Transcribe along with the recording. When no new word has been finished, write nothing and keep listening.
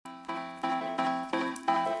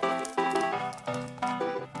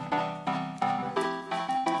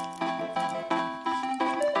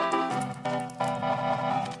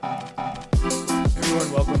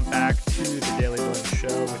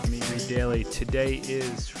everybody. Today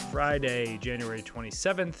is Friday, January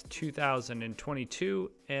 27th,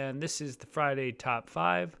 2022, and this is the Friday Top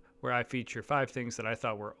 5, where I feature 5 things that I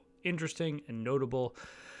thought were interesting and notable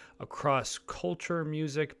across culture,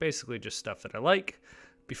 music, basically just stuff that I like.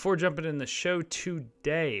 Before jumping in the show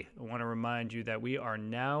today, I want to remind you that we are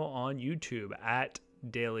now on YouTube at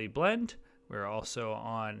Daily Blend. We're also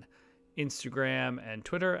on Instagram and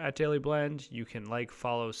Twitter at Daily Blend. You can like,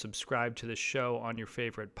 follow, subscribe to the show on your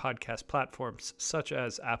favorite podcast platforms such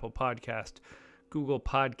as Apple Podcast, Google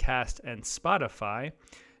Podcast, and Spotify.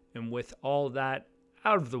 And with all that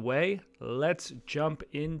out of the way, let's jump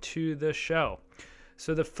into the show.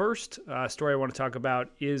 So the first story I want to talk about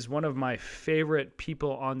is one of my favorite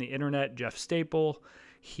people on the internet, Jeff Staple.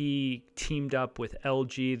 He teamed up with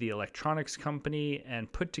LG, the electronics company,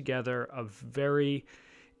 and put together a very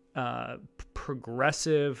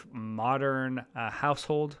progressive, modern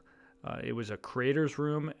household. It was a creator's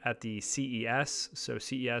room at the CES. So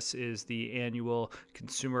CES is the annual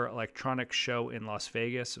Consumer Electronics Show in Las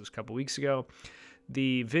Vegas. It was a couple weeks ago.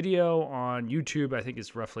 The video on YouTube, I think,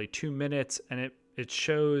 is roughly 2 minutes, and it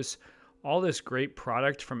shows all this great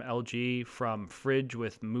product from LG, from fridge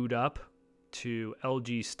with Mood Up to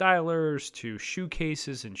LG stylers to shoe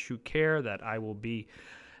cases and shoe care that I will be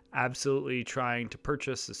absolutely trying to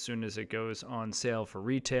purchase as soon as it goes on sale for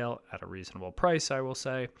retail at a reasonable price, I will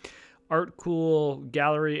say. Artcool,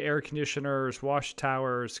 gallery air conditioners, wash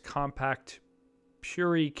towers, compact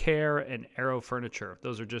Puri Care, and Aero Furniture.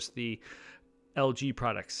 Those are just the LG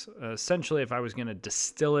products. Essentially, if I was going to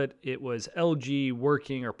distill it, it was LG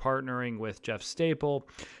working or partnering with Jeff Staple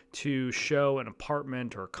to show an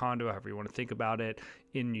apartment or a condo, however you want to think about it,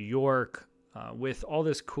 in New York with all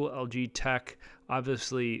this cool LG tech,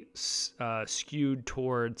 obviously skewed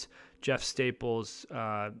towards Jeff Staple's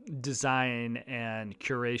design and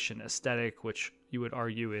curation aesthetic, which you would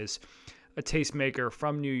argue is a tastemaker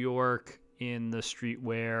from New York in the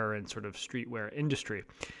streetwear and sort of streetwear industry.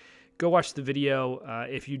 Go watch the video.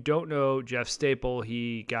 If you don't know Jeff Staple,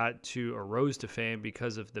 he rose to fame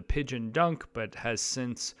because of the Pigeon Dunk, but has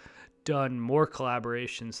since done more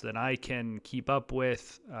collaborations than I can keep up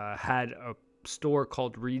with. Had a store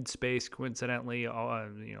called Reed Space, coincidentally,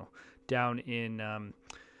 down in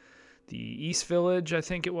the East Village, I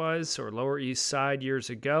think it was, or Lower East Side years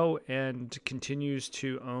ago, and continues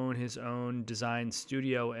to own his own design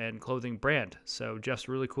studio and clothing brand. So Jeff's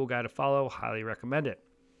a really cool guy to follow. Highly recommend it.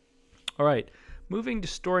 All right, moving to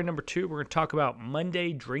story number 2, we're going to talk about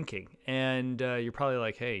Monday drinking. And you're probably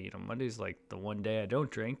like, hey, Monday's like the one day I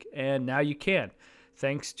don't drink. And now you can,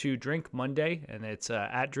 thanks to Drink Monday. And it's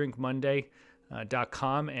at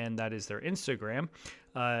drinkmonday.com, and that is their Instagram.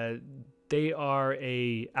 They are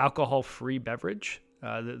a alcohol-free beverage.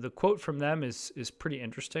 The quote from them is pretty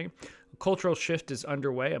interesting. A cultural shift is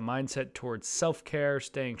underway, a mindset towards self-care,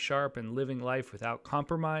 staying sharp, and living life without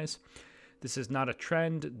compromise. This is not a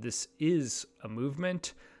trend. This is a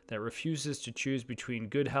movement that refuses to choose between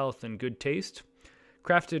good health and good taste.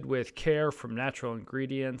 Crafted with care from natural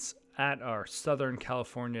ingredients at our Southern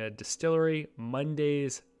California distillery,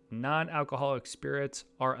 Monday's non-alcoholic spirits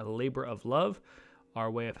are a labor of love, our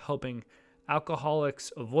way of helping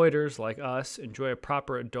alcoholics avoiders like us enjoy a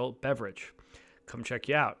proper adult beverage. Come check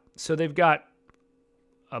you out. So they've got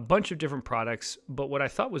a bunch of different products, but what I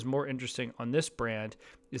thought was more interesting on this brand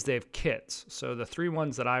is they have kits. So the 3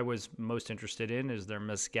 ones that I was most interested in is their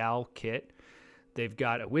Mezcal kit. They've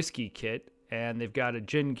got a whiskey kit, and they've got a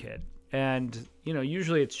gin kit. And,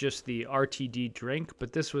 usually it's just the RTD drink,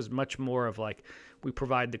 but this was much more of like, we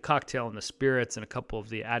provide the cocktail and the spirits and a couple of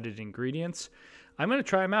the added ingredients. I'm going to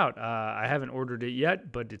try them out. I haven't ordered it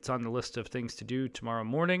yet, but it's on the list of things to do tomorrow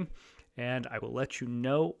morning, and I will let you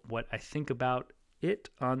know what I think about it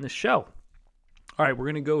on the show. All right, we're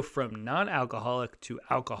going to go from non-alcoholic to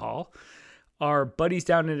alcohol. Our buddies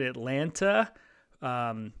down in Atlanta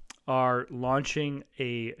are launching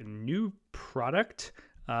a new product.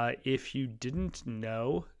 If you didn't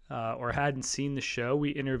know or hadn't seen the show,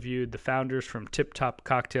 we interviewed the founders from Tip Top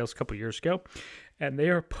Cocktails a couple years ago, and they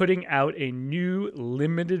are putting out a new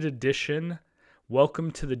limited edition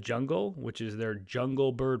Welcome to the Jungle, which is their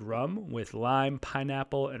Jungle Bird rum with lime,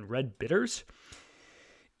 pineapple, and red bitters.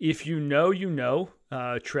 If you know, you know.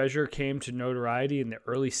 Treasure came to notoriety in the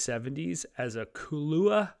early 70s as a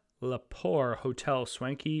Kulua Lepore Hotel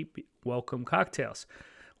Swanky welcome cocktails.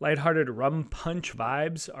 Lighthearted rum punch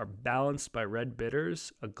vibes are balanced by red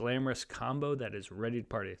bitters, a glamorous combo that is ready to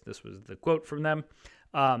party. This was the quote from them.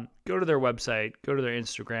 Go to their website, go to their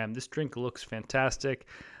Instagram. This drink looks fantastic.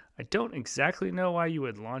 I don't exactly know why you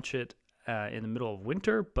would launch it in the middle of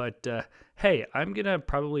winter, but hey, I'm going to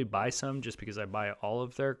probably buy some just because I buy all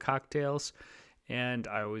of their cocktails and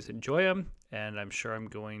I always enjoy them. And I'm sure I'm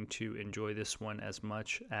going to enjoy this one as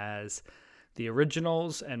much as the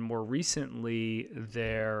originals, and more recently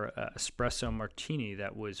their espresso martini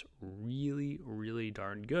that was really, really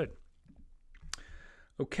darn good.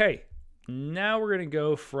 Okay, now we're going to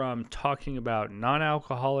go from talking about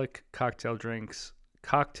non-alcoholic cocktail drinks,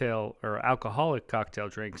 alcoholic cocktail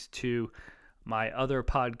drinks, to my other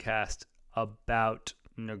podcast about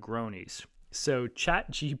Negronis. So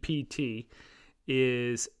ChatGPT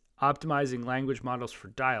is optimizing language models for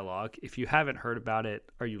dialogue. If you haven't heard about it,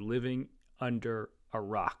 are you living under a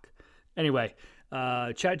rock? Anyway,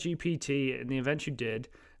 ChatGPT, in the event you did,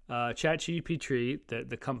 ChatGPT,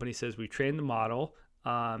 the company says we trained the model.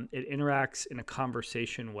 It interacts in a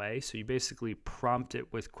conversation way. So you basically prompt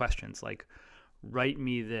it with questions like, write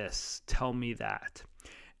me this, tell me that.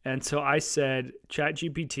 And so I said,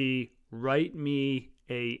 ChatGPT, write me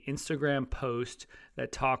a Instagram post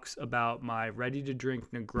that talks about my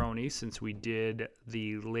ready-to-drink Negroni, since we did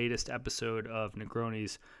the latest episode of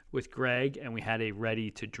Negronis with Greg, and we had a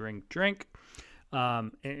ready-to-drink drink.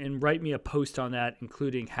 And write me a post on that,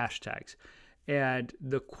 including hashtags. And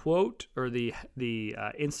the quote, or the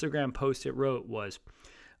Instagram post it wrote was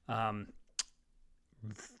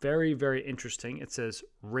very, very interesting. It says,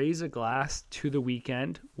 raise a glass to the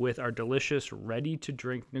weekend with our delicious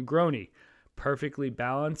ready-to-drink Negroni. Perfectly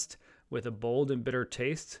balanced with a bold and bitter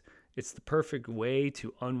taste. It's the perfect way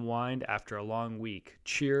to unwind after a long week.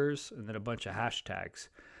 Cheers, and then a bunch of hashtags.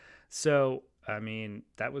 So, I mean,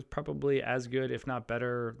 that was probably as good, if not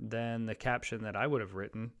better, than the caption that I would have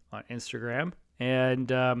written on Instagram.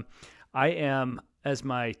 And I am, as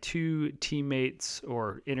my two teammates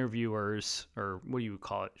or interviewers, or what do you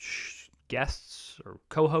call it, guests or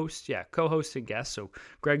co-hosts? Yeah, co-host and guest. So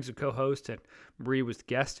Greg's a co-host and Marie was the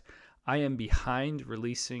guest. I am behind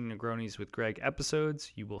releasing Negronis with Greg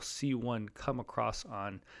episodes. You will see one come across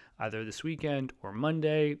on either this weekend or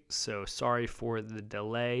Monday. So sorry for the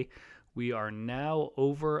delay. We are now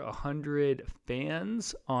over 100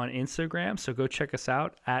 fans on Instagram. So go check us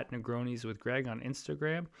out at Negronis with Greg on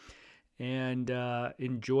Instagram. And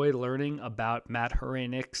enjoy learning about Matt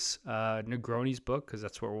Hranic's Negronis book, because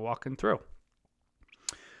that's what we're walking through.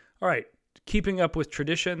 All right. Keeping up with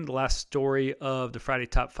tradition, the last story of the Friday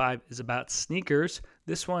Top 5 is about sneakers.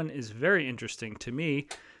 This one is very interesting to me.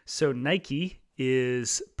 So Nike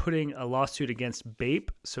is putting a lawsuit against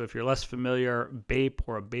Bape. So if you're less familiar, Bape,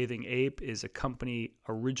 or a bathing ape, is a company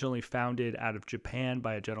originally founded out of Japan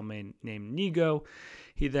by a gentleman named Nigo.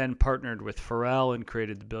 He then partnered with Pharrell and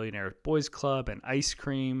created the Billionaire Boys Club and ice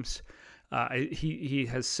creams. He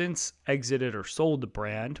has since exited or sold the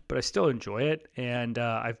brand, but I still enjoy it. And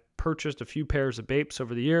I've purchased a few pairs of Bapes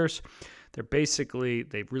over the years.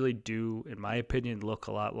 They really do, in my opinion, look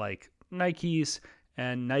a lot like Nikes.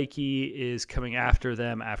 And Nike is coming after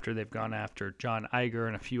them after they've gone after John Iger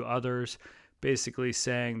and a few others, basically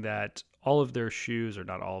saying that all of their shoes, or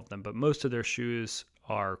not all of them, but most of their shoes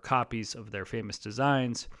are copies of their famous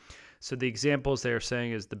designs. So the examples they're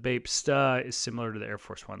saying is the Bapesta is similar to the Air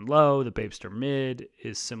Force One Low. The Bapester Mid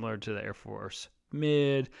is similar to the Air Force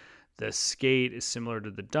Mid. The Skate is similar to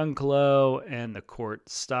the Dunk Low. And the Court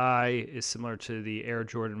Stye is similar to the Air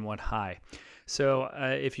Jordan 1 High. So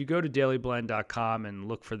if you go to dailyblend.com and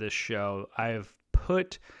look for this show, I have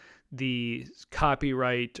put the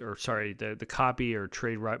copyright, or sorry, the copy or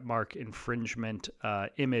trademark infringement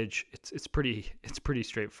image. It's pretty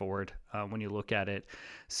straightforward when you look at it.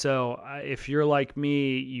 So if you're like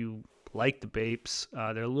me, you like the Bapes.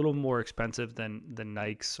 They're a little more expensive than the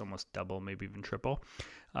Nikes, almost double, maybe even triple.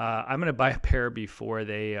 I'm going to buy a pair before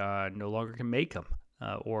they no longer can make them.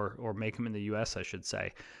 Or make them in the U.S., I should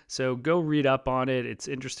say. So go read up on it. It's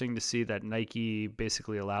interesting to see that Nike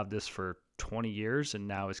basically allowed this for 20 years and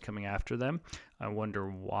now is coming after them. I wonder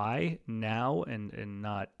why now and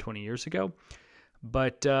not 20 years ago.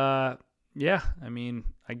 But yeah, I mean,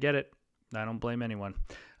 I get it. I don't blame anyone.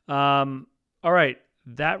 All right,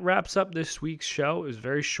 that wraps up this week's show. It was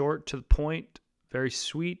very short, to the point, very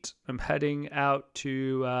sweet. I'm heading out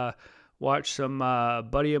to watch some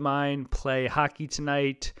buddy of mine play hockey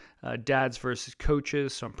tonight, dads versus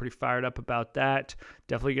coaches, so I'm pretty fired up about that.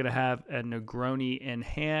 Definitely going to have a Negroni in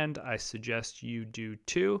hand. I suggest you do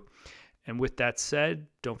too. And with that said,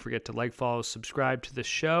 don't forget to like, follow, subscribe to the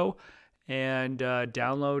show, and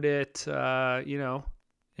download it,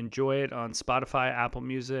 enjoy it on Spotify, Apple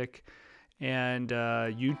Music, and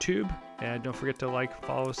YouTube. And don't forget to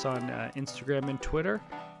follow us on Instagram and Twitter.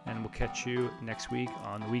 And we'll catch you next week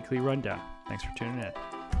on the Weekly Rundown. Thanks for tuning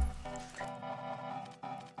in.